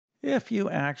If you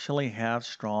actually have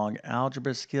strong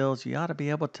algebra skills, you ought to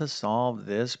be able to solve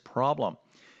this problem.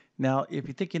 Now, if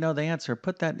you think you know the answer,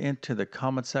 put that into the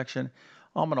comment section.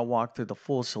 I'm going to walk through the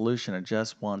full solution in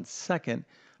just 1 second.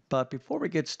 But before we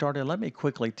get started, let me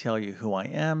quickly tell you who I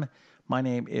am. My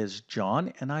name is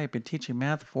John, and I have been teaching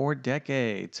math for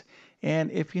decades. And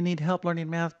if you need help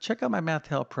learning math, check out my math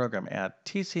help program at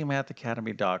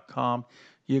tcmathacademy.com.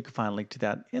 You can find a link to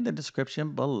that in the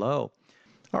description below.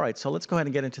 All right, so let's go ahead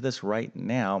and get into this right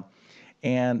now.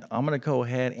 And I'm going to go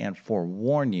ahead and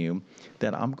forewarn you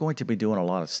that I'm going to be doing a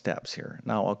lot of steps here.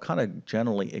 Now, I'll kind of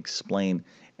generally explain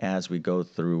as we go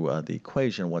through the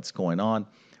equation what's going on,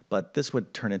 but this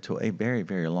would turn into a very,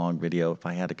 very long video if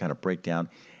I had to kind of break down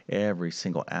every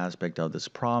single aspect of this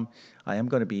problem. I am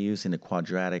going to be using the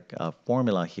quadratic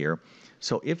formula here.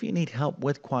 So if you need help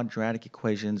with quadratic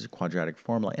equations, quadratic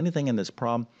formula, anything in this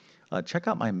problem, check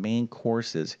out my main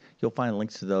courses. You'll find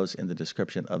links to those in the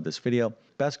description of this video.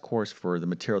 Best course for the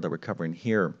material that we're covering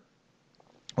here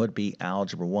would be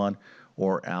Algebra 1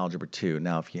 or Algebra 2.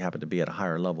 Now, if you happen to be at a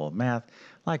higher level of math,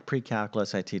 like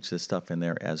pre-calculus, I teach this stuff in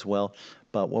there as well.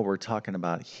 But what we're talking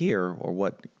about here, or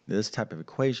what this type of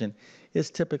equation, is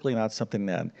typically not something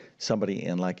that somebody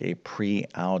in like a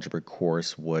pre-algebra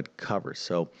course would cover.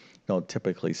 So don't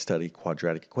typically study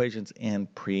quadratic equations in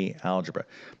pre-algebra.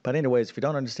 But anyways, if you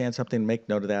don't understand something, make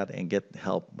note of that and get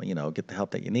help, get the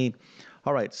help that you need.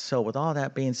 All right, so with all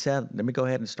that being said, let me go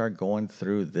ahead and start going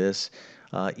through this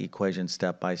equation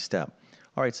step by step.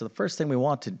 All right, so the first thing we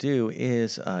want to do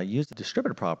is use the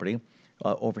distributive property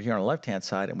over here on the left-hand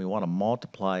side, and we want to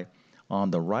multiply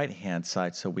on the right-hand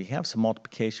side. So we have some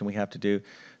multiplication we have to do.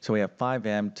 So we have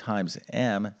 5m times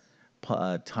m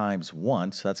times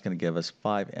 1, so that's going to give us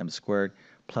 5m squared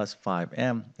plus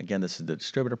 5m. Again, this is the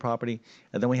distributive property.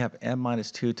 And then we have m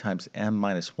minus 2 times m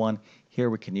minus 1. Here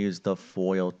we can use the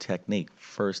FOIL technique,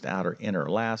 first, outer, inner,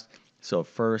 last. So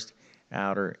first,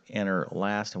 outer, inner,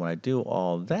 last. And when I do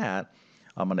all that,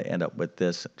 I'm going to end up with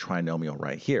this trinomial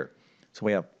right here. So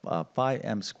we have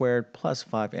 5m squared plus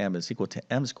 5m is equal to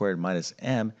m squared minus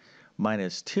m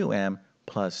minus 2m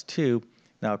plus 2.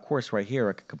 Now, of course, right here,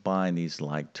 I could combine these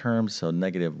like terms. So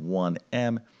negative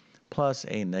 1m plus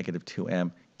a negative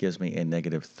 2m gives me a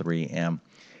negative 3m.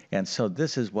 And so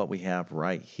this is what we have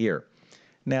right here.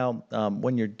 Now,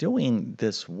 when you're doing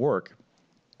this work,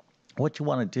 what you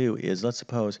want to do is, let's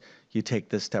suppose you take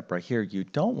this step right here. You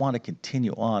don't want to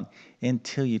continue on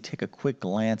until you take a quick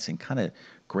glance and kind of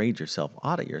grade yourself,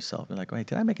 audit yourself. You're like, wait,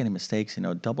 did I make any mistakes?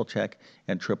 Double check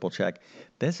and triple check.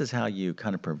 This is how you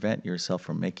kind of prevent yourself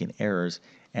from making errors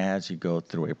as you go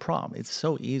through a problem. It's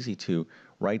so easy to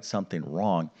write something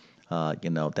wrong.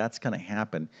 That's going to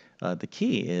happen. The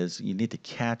key is you need to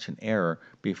catch an error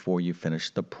before you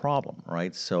finish the problem,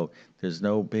 right? So there's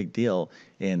no big deal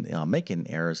in making an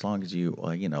error as long as you,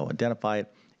 identify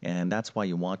it. And that's why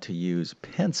you want to use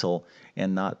pencil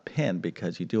and not pen,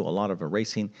 because you do a lot of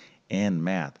erasing in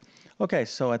math. Okay,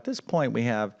 so at this point we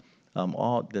have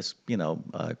all this,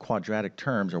 quadratic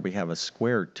terms, or we have a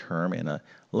squared term and a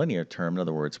linear term. In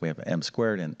other words, we have m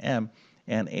squared and m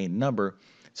and a number.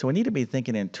 So we need to be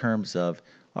thinking in terms of,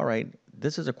 all right,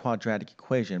 this is a quadratic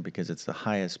equation because it's the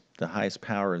highest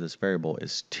power of this variable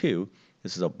is 2.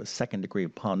 This is a second degree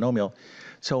polynomial.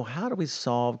 So how do we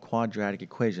solve quadratic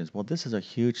equations? Well, this is a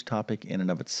huge topic in and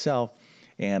of itself.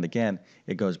 And again,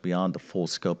 it goes beyond the full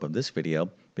scope of this video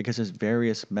because there's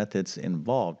various methods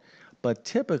involved. But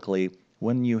typically,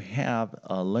 when you have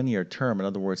a linear term, in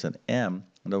other words, an m,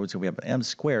 in other words, if we have an m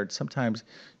squared, sometimes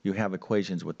you have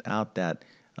equations without that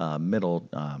middle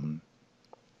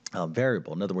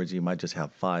variable. In other words, you might just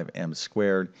have 5m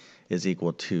squared is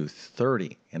equal to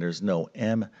 30, and there's no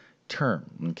m term,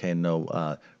 okay,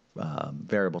 no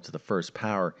variable to the first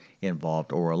power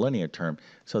involved, or a linear term.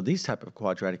 So these type of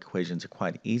quadratic equations are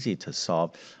quite easy to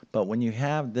solve. But when you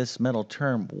have this middle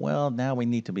term, well, now we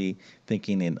need to be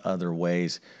thinking in other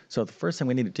ways. So the first thing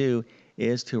we need to do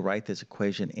is to write this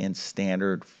equation in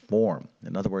standard form.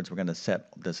 In other words, we're going to set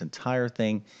this entire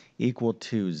thing equal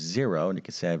to 0, and you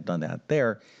can say I've done that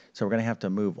there. So we're going to have to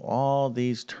move all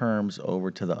these terms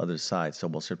over to the other side. So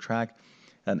we'll subtract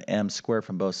an m squared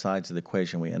from both sides of the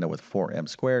equation. We end up with 4m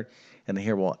squared, and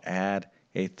here we'll add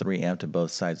a 3m to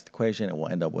both sides of the equation, and we'll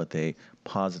end up with a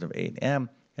positive 8m,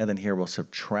 and then here we'll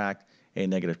subtract a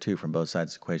negative 2 from both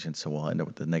sides of the equation, so we'll end up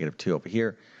with the negative 2 over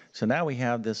here. So now we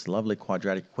have this lovely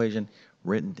quadratic equation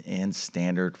written in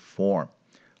standard form.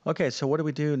 Okay, so what do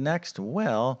we do next?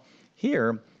 Well,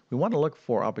 here we want to look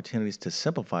for opportunities to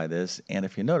simplify this, and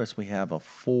if you notice, we have a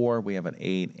 4, we have an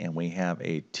 8, and we have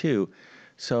a 2.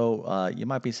 So you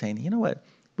might be saying, you know what,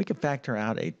 we could factor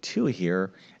out a 2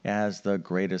 here as the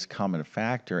greatest common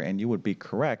factor, and you would be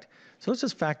correct. So let's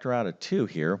just factor out a 2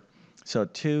 here. So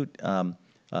 2,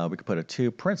 we could put a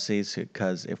 2 parentheses,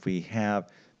 because if we have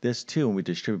this 2 and we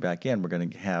distribute back in, we're going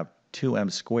to have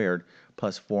 2m squared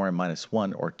plus 4m minus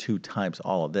 1, or 2 times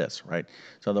all of this, right?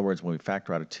 So in other words, when we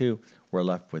factor out a 2, we're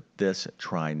left with this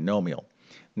trinomial.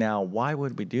 Now, why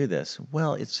would we do this?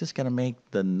 Well, it's just going to make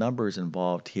the numbers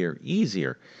involved here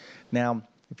easier. Now,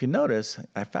 if you notice,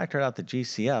 I factored out the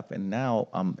GCF, and now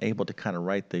I'm able to kind of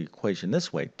write the equation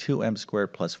this way. 2m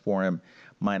squared plus 4m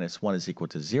minus 1 is equal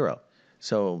to 0.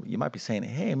 So you might be saying,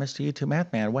 hey, Mr. YouTube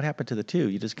Math Man, what happened to the 2?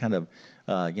 You just kind of,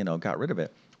 got rid of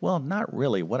it. Well, not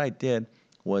really. What I did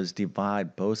was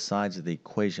divide both sides of the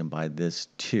equation by this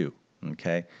 2,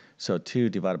 okay? So 2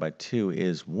 divided by 2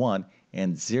 is 1,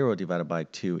 and 0 divided by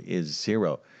 2 is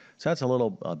 0. So that's a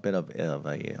little bit of a,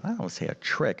 I don't want to say a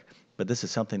trick, but this is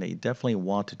something that you definitely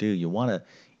want to do. You want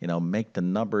to, make the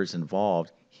numbers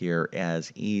involved here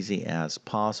as easy as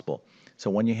possible.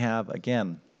 So when you have,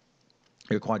 again,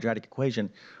 your quadratic equation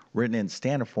written in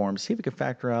standard form, see if you can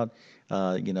factor out,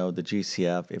 the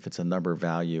GCF if it's a number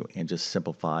value, and just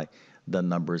simplify the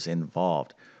numbers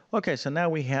involved. Okay, so now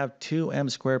we have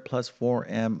 2m squared plus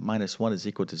 4m minus 1 is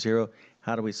equal to 0.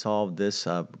 How do we solve this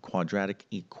quadratic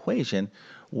equation?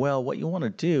 Well, what you want to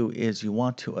do is you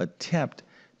want to attempt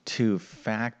to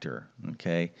factor,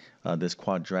 okay, this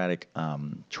quadratic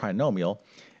trinomial.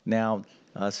 Now,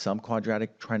 some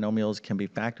quadratic trinomials can be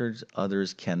factored,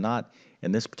 others cannot.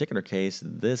 In this particular case,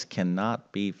 this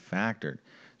cannot be factored.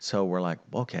 So we're like,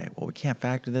 okay, well, we can't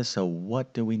factor this, so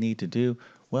what do we need to do?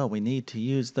 Well, we need to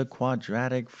use the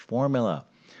quadratic formula.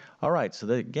 All right, so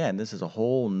again, this is a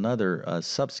whole nother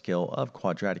subskill of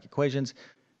quadratic equations.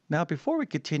 Now, before we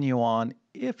continue on,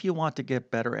 if you want to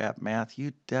get better at math,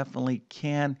 you definitely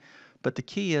can, but the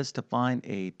key is to find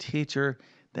a teacher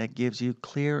that gives you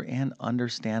clear and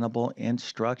understandable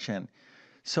instruction.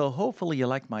 So hopefully you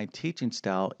like my teaching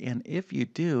style, and if you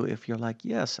do, if you're like,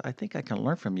 yes, I think I can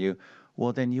learn from you,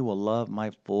 well, then you will love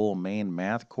my full main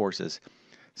math courses.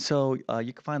 So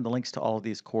you can find the links to all of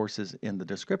these courses in the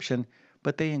description,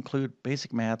 but they include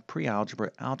basic math,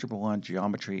 pre-algebra, algebra 1,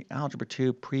 geometry, algebra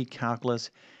 2,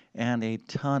 pre-calculus, and a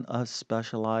ton of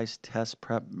specialized test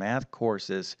prep math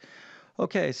courses.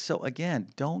 Okay, so again,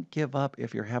 don't give up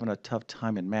if you're having a tough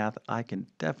time in math. I can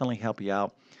definitely help you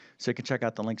out. So you can check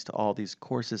out the links to all these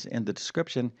courses in the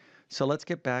description. So let's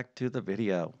get back to the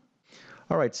video.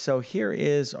 All right, so here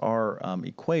is our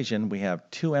equation. We have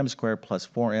 2m squared plus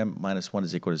 4m minus 1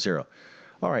 is equal to 0.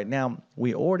 All right, now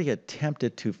we already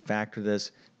attempted to factor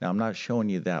this. Now I'm not showing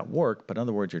you that work, but in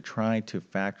other words, you're trying to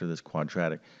factor this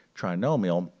quadratic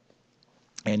trinomial,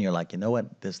 and you're like, you know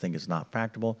what, this thing is not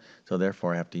factorable, so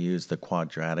therefore I have to use the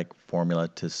quadratic formula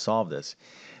to solve this.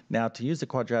 Now, to use the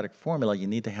quadratic formula, you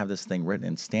need to have this thing written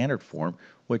in standard form,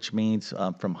 which means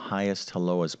from highest to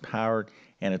lowest power,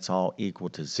 and it's all equal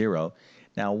to 0.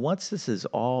 Now, once this is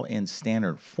all in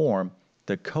standard form,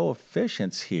 the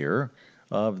coefficients here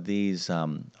of these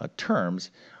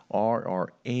terms are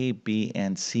our A, B,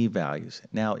 and C values.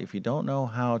 Now, if you don't know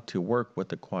how to work with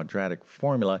the quadratic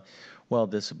formula, well,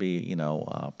 this will be,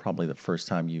 probably the first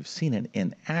time you've seen it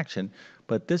in action,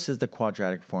 but this is the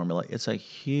quadratic formula. It's a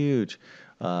huge,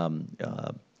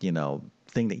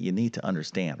 thing that you need to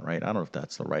understand, right? I don't know if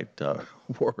that's the right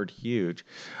word, huge.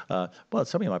 Well,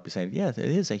 some of you might be saying, yeah, it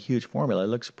is a huge formula. It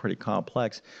looks pretty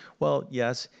complex. Well,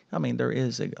 yes, I mean, there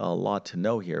is a lot to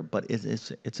know here, but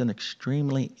it's an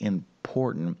extremely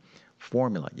important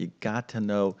formula. You got to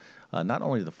know not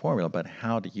only the formula, but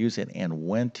how to use it and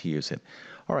when to use it.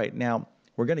 All right, now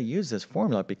we're going to use this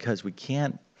formula because we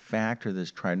can't factor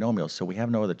this trinomial, so we have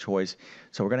no other choice.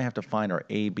 So we're going to have to find our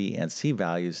A, B, and C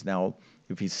values. Now,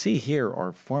 if you see here,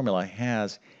 our formula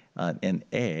has an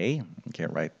A, okay,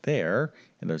 right there,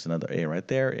 and there's another A right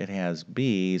there. It has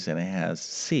B's and it has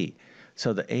C.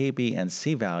 So the A, B, and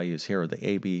C values here, or the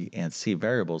A, B, and C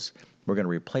variables, we're going to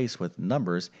replace with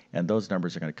numbers, and those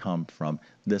numbers are going to come from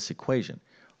this equation.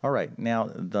 All right, now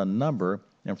the number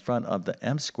in front of the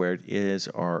m squared is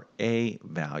our A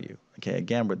value. Okay,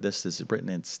 again, this is written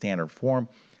in standard form,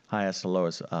 highest to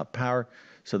lowest power.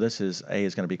 So this is A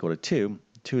is going to be equal to 2.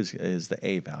 2 is the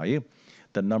A value.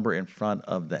 The number in front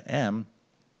of the m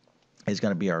is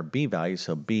going to be our B value,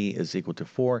 so B is equal to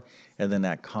 4, and then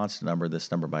that constant number, this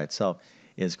number by itself,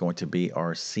 is going to be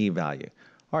our C value.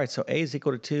 All right, so A is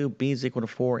equal to 2, B is equal to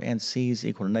 4, and C is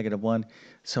equal to -1.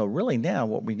 So really now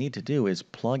what we need to do is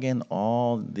plug in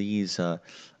all these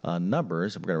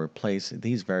numbers. We're going to replace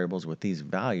these variables with these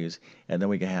values, and then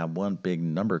we can have one big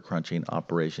number crunching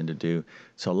operation to do.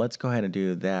 So let's go ahead and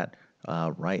do that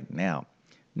right now.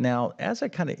 Now, as I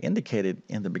kind of indicated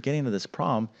in the beginning of this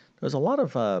problem, there's a lot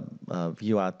of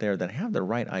you out there that have the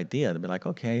right idea. They'll be like,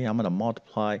 okay, I'm going to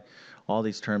multiply all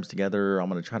these terms together. I'm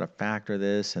going to try to factor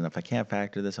this. And if I can't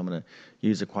factor this, I'm going to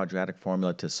use a quadratic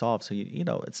formula to solve. So,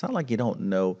 it's not like you don't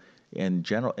know in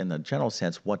the general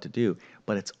sense what to do,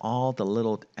 but it's all the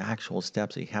little actual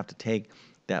steps that you have to take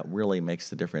that really makes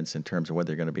the difference in terms of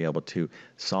whether you're going to be able to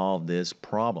solve this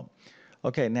problem.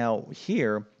 Okay, now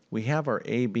here we have our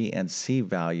A, B, and C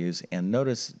values, and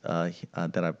notice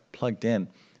that I've plugged in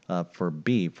for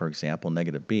B, for example,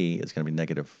 negative B is going to be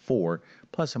negative 4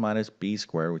 plus or minus B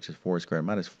squared, which is 4 squared,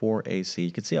 minus 4AC.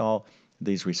 You can see all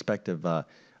these respective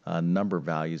number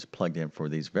values plugged in for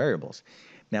these variables.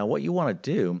 Now, what you want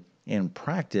to do in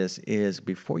practice is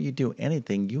before you do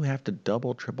anything, you have to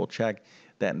double, triple check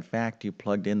that in fact you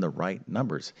plugged in the right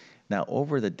numbers. Now,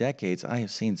 over the decades, I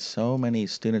have seen so many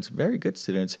students, very good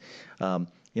students,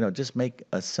 just make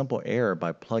a simple error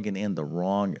by plugging in the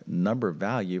wrong number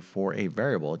value for a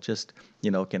variable. It just,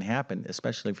 can happen,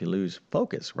 especially if you lose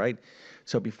focus, right?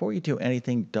 So before you do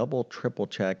anything, double, triple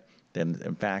check that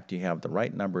in fact you have the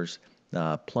right numbers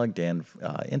plugged in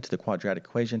into the quadratic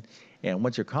equation. And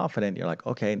once you're confident, you're like,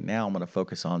 okay, now I'm going to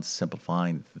focus on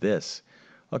simplifying this.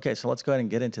 Okay, so let's go ahead and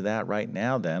get into that right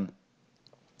now then.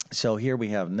 So here we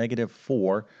have negative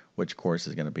 4, which of course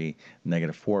is going to be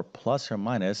negative 4 plus or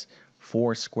minus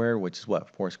 4 squared, which is what?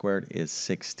 4 squared is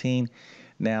 16.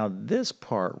 Now this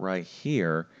part right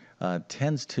here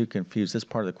tends to confuse this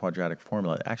part of the quadratic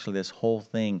formula. Actually, this whole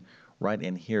thing right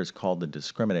in here is called the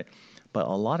discriminant. But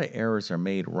a lot of errors are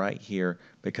made right here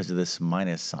because of this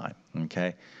minus sign,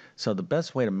 okay? So the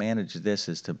best way to manage this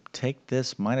is to take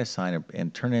this minus sign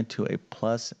and turn it into a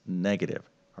plus negative,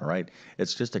 all right?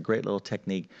 It's just a great little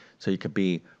technique so you could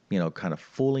be, kind of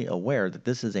fully aware that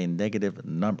this is a negative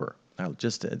number. Now,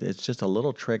 it's just a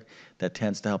little trick that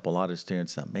tends to help a lot of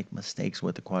students that make mistakes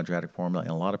with the quadratic formula,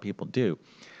 and a lot of people do.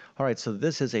 All right, so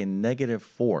this is a negative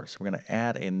 4. So we're going to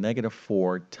add a negative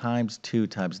 4 times 2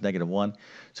 times negative 1.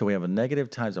 So we have a negative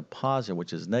times a positive,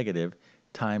 which is negative,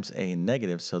 times a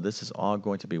negative. So this is all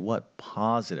going to be what?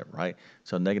 Positive, right?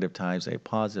 So negative times a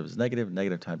positive is negative.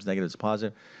 Negative times negative is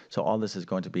positive. So all this is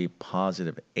going to be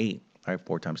positive 8. All right,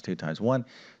 4 times 2 times 1.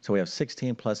 So we have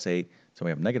 16 plus 8. So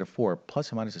we have negative 4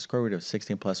 plus or minus the square root of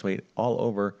 16 plus 8 all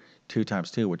over 2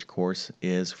 times 2, which of course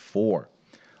is 4.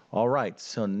 All right,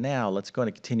 so now let's go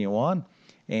and continue on.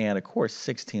 And of course,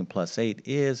 16 plus 8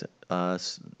 is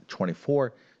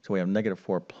 24. So we have negative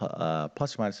 4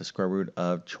 plus or minus the square root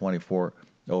of 24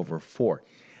 over 4.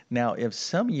 Now, if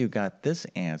some of you got this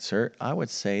answer, I would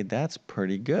say that's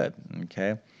pretty good,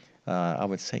 okay? I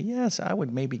would say, yes, I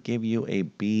would maybe give you a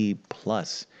B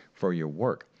plus for your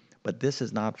work. But this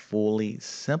is not fully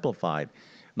simplified.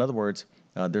 In other words,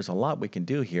 there's a lot we can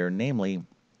do here, namely,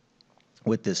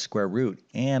 with this square root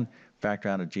and factor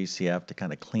out a GCF to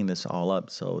kind of clean this all up.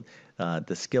 So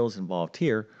the skills involved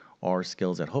here are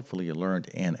skills that hopefully you learned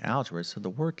in algebra, so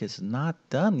the work is not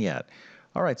done yet.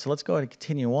 All right, so let's go ahead and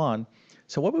continue on.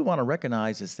 So what we want to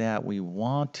recognize is that we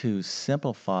want to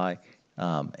simplify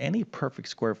any perfect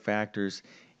square factors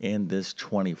in this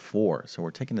 24. So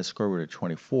we're taking the square root of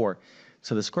 24.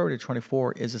 So the square root of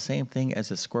 24 is the same thing as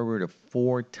the square root of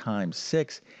 4 times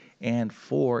 6, and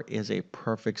 4 is a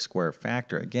perfect square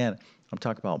factor. Again, I'm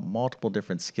talking about multiple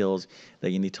different skills that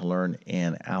you need to learn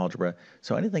in algebra.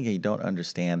 So anything that you don't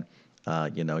understand,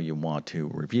 you want to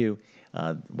review.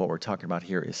 What we're talking about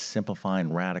here is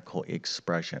simplifying radical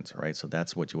expressions, all right? So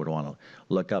that's what you would want to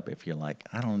look up if you're like,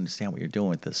 I don't understand what you're doing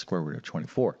with the square root of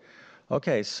 24.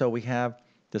 Okay, so we have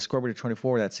the square root of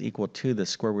 24, that's equal to the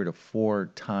square root of 4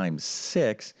 times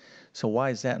 6. So why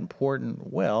is that important?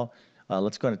 Well,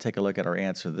 let's go ahead and take a look at our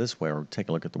answer this way, or take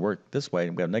a look at the work this way.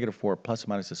 We have negative 4 plus or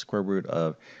minus the square root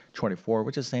of 24,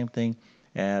 which is the same thing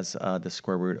as the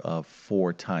square root of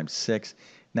 4 times 6.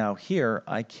 Now here,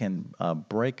 I can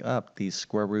break up these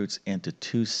square roots into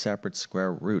 2 separate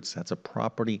square roots. That's a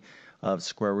property of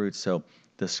square roots. So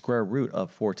the square root of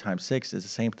 4 times 6 is the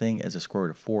same thing as the square root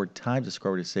of 4 times the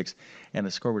square root of 6, and the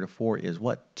square root of 4 is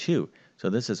what? 2. So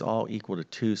this is all equal to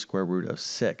 2 square root of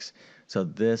 6. So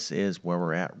this is where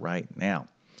we're at right now.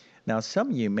 Now, some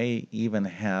of you may even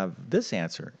have this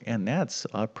answer, and that's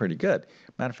pretty good.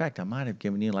 Matter of fact, I might have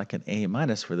given you like an A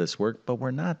minus for this work, but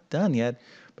we're not done yet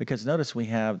because notice we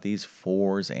have these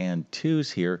 4s and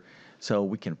 2s here, so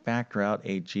we can factor out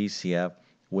a GCF,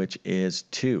 which is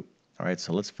 2. All right,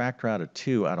 so let's factor out a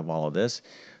 2 out of all of this.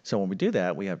 So when we do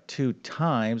that, we have 2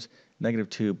 times negative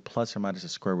 2 plus or minus the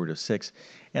square root of 6.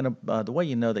 And the way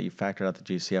you know that you factored out the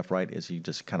GCF right is you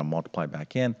just kind of multiply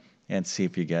back in and see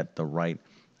if you get the right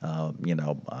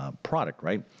product,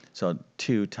 right? So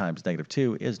 2 times negative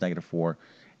 2 is negative 4,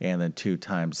 and then 2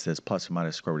 times this plus or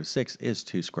minus square root of 6 is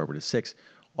 2 square root of 6,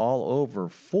 all over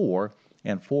 4.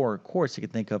 And 4, of course, you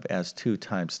can think of as 2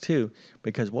 times 2,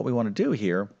 because what we want to do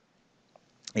here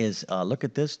is look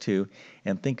at this 2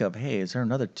 and think of, hey, is there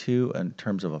another 2 in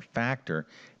terms of a factor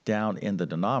down in the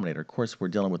denominator? Of course, we're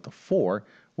dealing with the 4,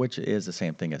 which is the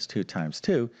same thing as 2 times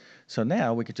 2. So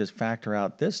now we could just factor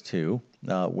out this 2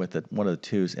 with one of the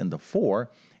 2's in the 4,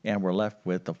 and we're left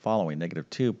with the following, negative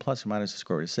 2 plus or minus the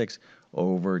square root of 6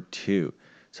 over 2.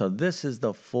 So this is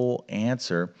the full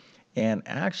answer. And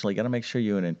actually, got to make sure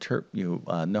you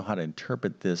know how to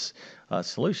interpret this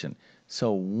solution.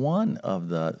 So one of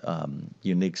the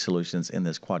unique solutions in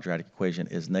this quadratic equation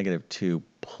is negative 2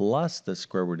 plus the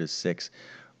square root of 6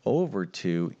 over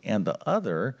 2, and the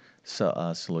other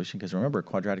solution, because remember,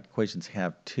 quadratic equations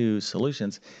have 2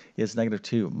 solutions, is negative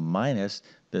 2 minus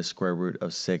the square root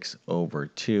of 6 over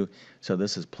 2. So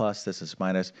this is plus, this is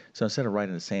minus. So instead of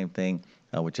writing the same thing,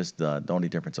 which is the only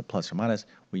difference of plus or minus,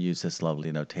 we use this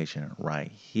lovely notation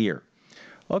right here.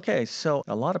 Okay, so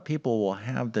a lot of people will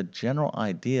have the general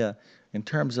idea in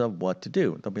terms of what to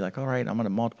do. They'll be like, all right, I'm going to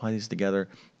multiply these together.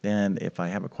 Then if I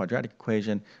have a quadratic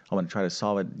equation, I'm going to try to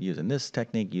solve it using this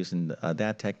technique, using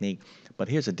that technique. But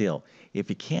here's the deal. If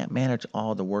you can't manage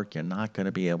all the work, you're not going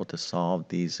to be able to solve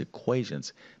these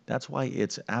equations. That's why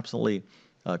it's absolutely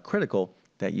critical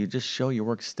that you just show your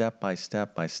work step by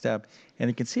step by step. And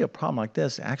you can see a problem like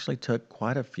this actually took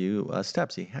quite a few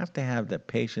steps. You have to have the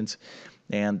patience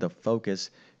and the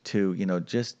focus to,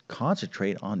 just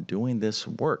concentrate on doing this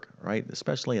work, right?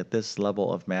 Especially at this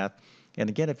level of math. And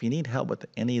again, if you need help with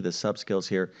any of the sub skills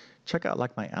here, check out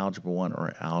like my Algebra 1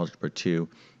 or Algebra 2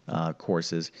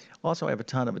 courses. Also, I have a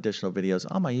ton of additional videos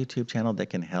on my YouTube channel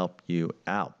that can help you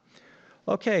out.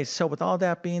 Okay, so with all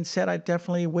that being said, I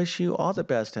definitely wish you all the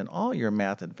best in all your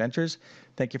math adventures.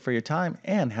 Thank you for your time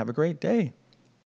and have a great day.